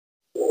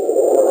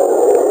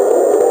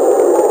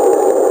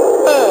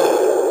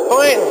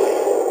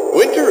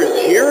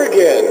here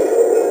again.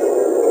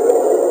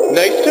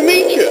 Nice to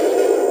meet you.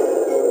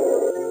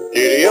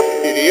 Giddy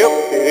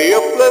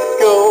up,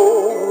 let's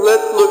go.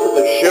 Let's look at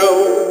the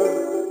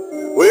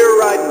show. We're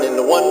riding in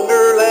the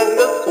wonderland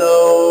of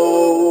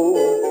snow.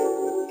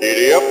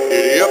 Giddy up,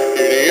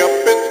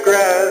 it's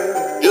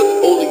grand,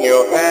 just holding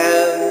your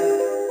hand.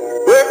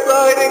 We're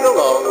gliding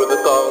along with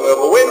the song of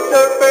a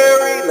winter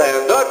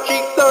fairyland. Our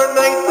cheeks are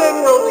nice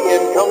and rosy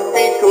and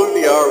comfy,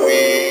 cozy are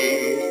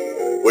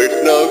we. We're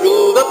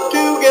snuggled up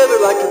together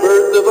like two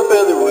birds of a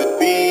feather would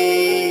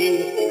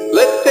be.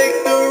 Let's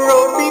take the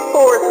road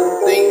before us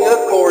and sing a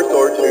chorus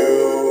or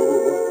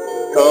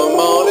two. Come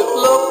on, it's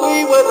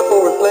lovely weather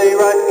for a sleigh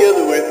ride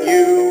together with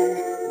you.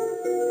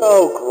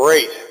 Oh,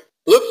 great.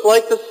 Looks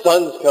like the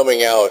sun's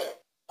coming out.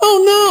 Oh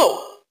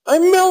no!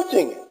 I'm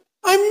melting!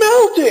 I'm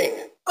melting!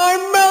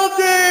 I'm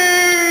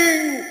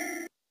melting!